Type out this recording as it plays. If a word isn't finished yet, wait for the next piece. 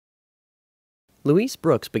Louise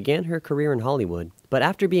Brooks began her career in Hollywood, but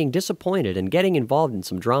after being disappointed and getting involved in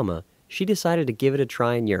some drama, she decided to give it a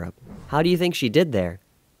try in Europe. How do you think she did there?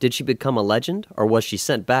 Did she become a legend, or was she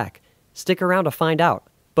sent back? Stick around to find out.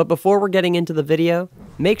 But before we're getting into the video,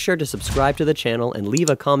 make sure to subscribe to the channel and leave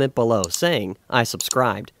a comment below saying, "I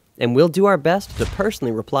subscribed," and we'll do our best to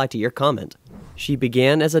personally reply to your comment. She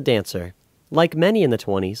began as a dancer. Like many in the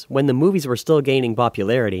 20s, when the movies were still gaining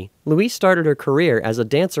popularity, Louise started her career as a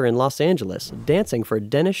dancer in Los Angeles, dancing for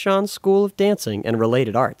Dennis Shawn's School of Dancing and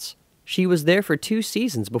Related Arts. She was there for 2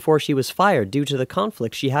 seasons before she was fired due to the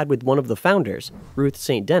conflict she had with one of the founders, Ruth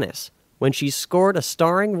St. Dennis, when she scored a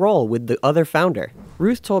starring role with the other founder.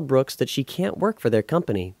 Ruth told Brooks that she can't work for their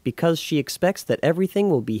company because she expects that everything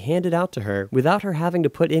will be handed out to her without her having to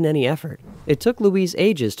put in any effort. It took Louise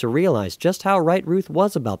ages to realize just how right Ruth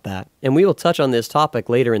was about that, and we will touch on this topic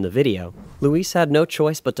later in the video. Louise had no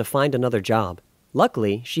choice but to find another job.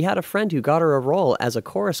 Luckily, she had a friend who got her a role as a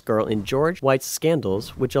chorus girl in George White's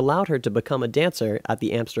Scandals, which allowed her to become a dancer at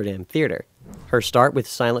the Amsterdam Theater. Her start with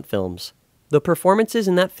silent films. The performances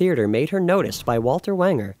in that theater made her noticed by Walter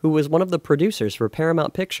Wanger, who was one of the producers for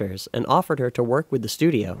Paramount Pictures, and offered her to work with the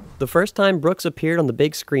studio. The first time Brooks appeared on the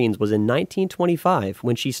big screens was in 1925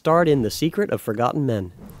 when she starred in The Secret of Forgotten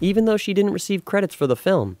Men. Even though she didn't receive credits for the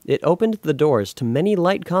film, it opened the doors to many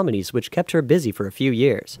light comedies which kept her busy for a few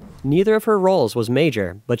years. Neither of her roles was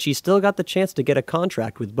major, but she still got the chance to get a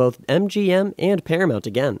contract with both MGM and Paramount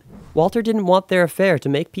again. Walter didn't want their affair to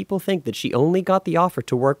make people think that she only got the offer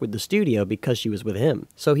to work with the studio because she was with him,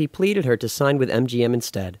 so he pleaded her to sign with MGM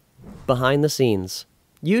instead. Behind the scenes.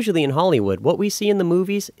 Usually in Hollywood, what we see in the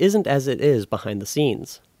movies isn't as it is behind the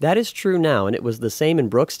scenes. That is true now, and it was the same in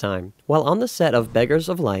Brooks' time. While on the set of Beggars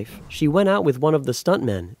of Life, she went out with one of the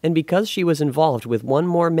stuntmen, and because she was involved with one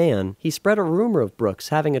more man, he spread a rumor of Brooks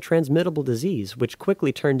having a transmittable disease, which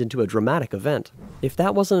quickly turned into a dramatic event. If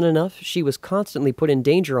that wasn't enough, she was constantly put in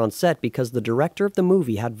danger on set because the director of the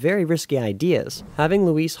movie had very risky ideas, having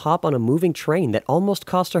Louise hop on a moving train that almost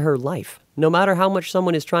cost her her life. No matter how much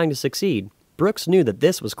someone is trying to succeed, Brooks knew that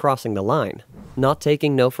this was crossing the line. Not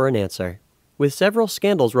taking no for an answer. With several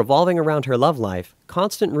scandals revolving around her love life,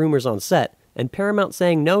 constant rumors on set, and Paramount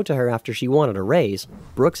saying no to her after she wanted a raise,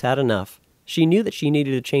 Brooks had enough. She knew that she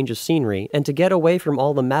needed a change of scenery, and to get away from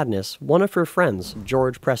all the madness, one of her friends,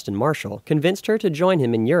 George Preston Marshall, convinced her to join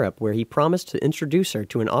him in Europe, where he promised to introduce her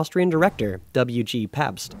to an Austrian director, W.G.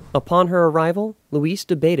 Pabst. Upon her arrival, Louise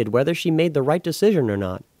debated whether she made the right decision or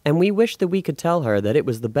not, and we wish that we could tell her that it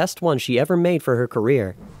was the best one she ever made for her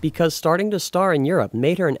career, because starting to star in Europe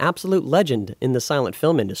made her an absolute legend in the silent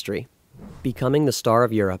film industry. Becoming the star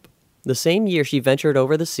of Europe. The same year she ventured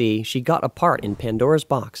over the sea, she got a part in Pandora's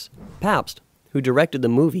Box. Pabst, who directed the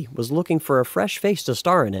movie, was looking for a fresh face to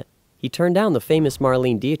star in it. He turned down the famous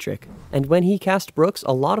Marlene Dietrich, and when he cast Brooks,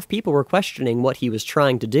 a lot of people were questioning what he was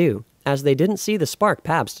trying to do, as they didn't see the spark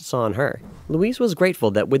Pabst saw in her. Louise was grateful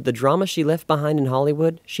that with the drama she left behind in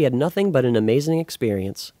Hollywood, she had nothing but an amazing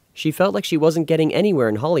experience. She felt like she wasn't getting anywhere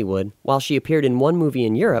in Hollywood, while she appeared in one movie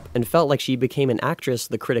in Europe and felt like she became an actress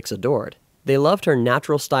the critics adored. They loved her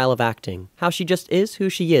natural style of acting, how she just is who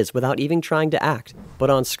she is without even trying to act, but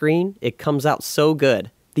on screen, it comes out so good.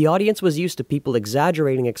 The audience was used to people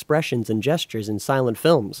exaggerating expressions and gestures in silent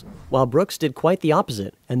films, while Brooks did quite the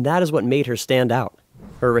opposite, and that is what made her stand out.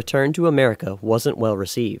 Her return to America wasn't well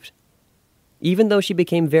received. Even though she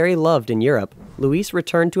became very loved in Europe, Louise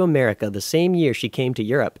returned to America the same year she came to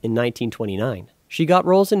Europe in 1929. She got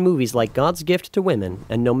roles in movies like God's Gift to Women,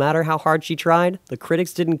 and no matter how hard she tried, the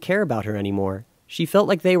critics didn't care about her anymore. She felt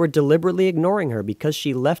like they were deliberately ignoring her because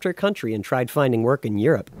she left her country and tried finding work in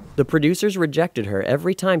Europe. The producers rejected her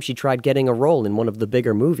every time she tried getting a role in one of the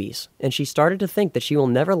bigger movies, and she started to think that she will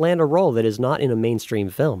never land a role that is not in a mainstream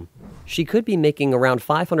film. She could be making around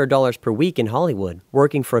 $500 per week in Hollywood,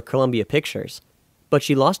 working for Columbia Pictures. But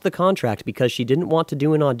she lost the contract because she didn't want to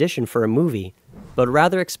do an audition for a movie, but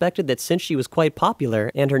rather expected that since she was quite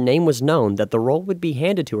popular and her name was known, that the role would be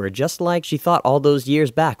handed to her just like she thought all those years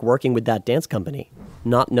back working with that dance company.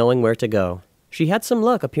 Not knowing where to go. She had some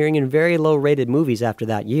luck appearing in very low-rated movies after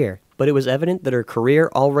that year, but it was evident that her career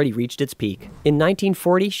already reached its peak. In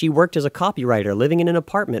 1940, she worked as a copywriter living in an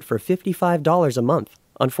apartment for $55 a month.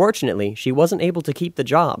 Unfortunately, she wasn't able to keep the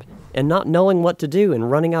job, and not knowing what to do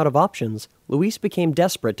and running out of options, Louise became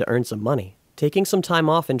desperate to earn some money. Taking some time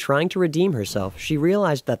off and trying to redeem herself, she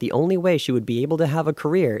realized that the only way she would be able to have a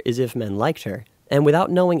career is if men liked her, and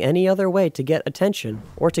without knowing any other way to get attention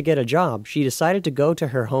or to get a job, she decided to go to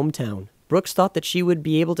her hometown. Brooks thought that she would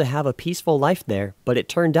be able to have a peaceful life there, but it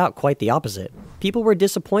turned out quite the opposite. People were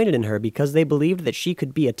disappointed in her because they believed that she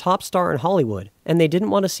could be a top star in Hollywood, and they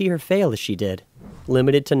didn't want to see her fail as she did.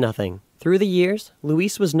 limited to nothing. Through the years,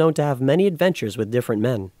 Louise was known to have many adventures with different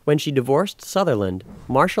men. When she divorced Sutherland,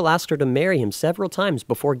 Marshall asked her to marry him several times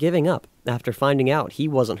before giving up, after finding out he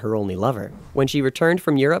wasn't her only lover. When she returned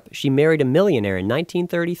from Europe, she married a millionaire in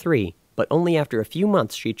 1933, but only after a few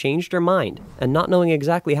months she changed her mind, and not knowing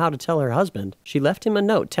exactly how to tell her husband, she left him a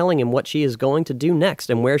note telling him what she is going to do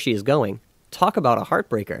next and where she is going. Talk about a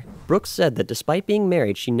heartbreaker. Brooks said that despite being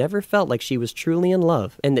married, she never felt like she was truly in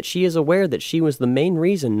love, and that she is aware that she was the main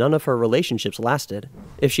reason none of her relationships lasted.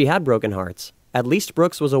 If she had broken hearts, at least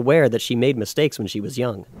Brooks was aware that she made mistakes when she was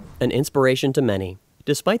young. An inspiration to many.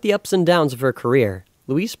 Despite the ups and downs of her career,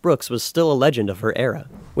 Louise Brooks was still a legend of her era.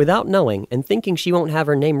 Without knowing and thinking she won't have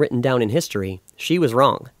her name written down in history, she was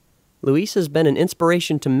wrong. Louise has been an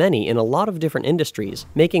inspiration to many in a lot of different industries,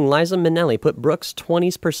 making Liza Minnelli put Brooks'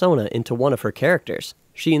 20s persona into one of her characters.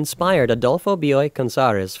 She inspired Adolfo Bioy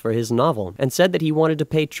Casares for his novel and said that he wanted to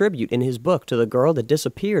pay tribute in his book to the girl that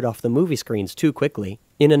disappeared off the movie screens too quickly.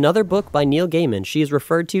 In another book by Neil Gaiman, she is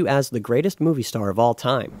referred to as the greatest movie star of all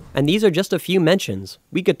time. And these are just a few mentions.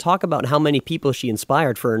 We could talk about how many people she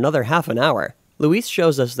inspired for another half an hour. Louise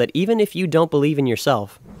shows us that even if you don't believe in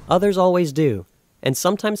yourself, others always do. And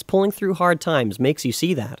sometimes pulling through hard times makes you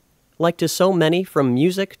see that. Like to so many, from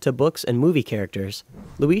music to books and movie characters,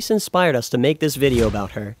 Louise inspired us to make this video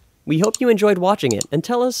about her. We hope you enjoyed watching it, and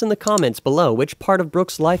tell us in the comments below which part of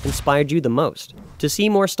Brooks' life inspired you the most. To see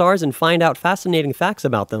more stars and find out fascinating facts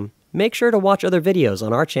about them, make sure to watch other videos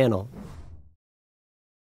on our channel.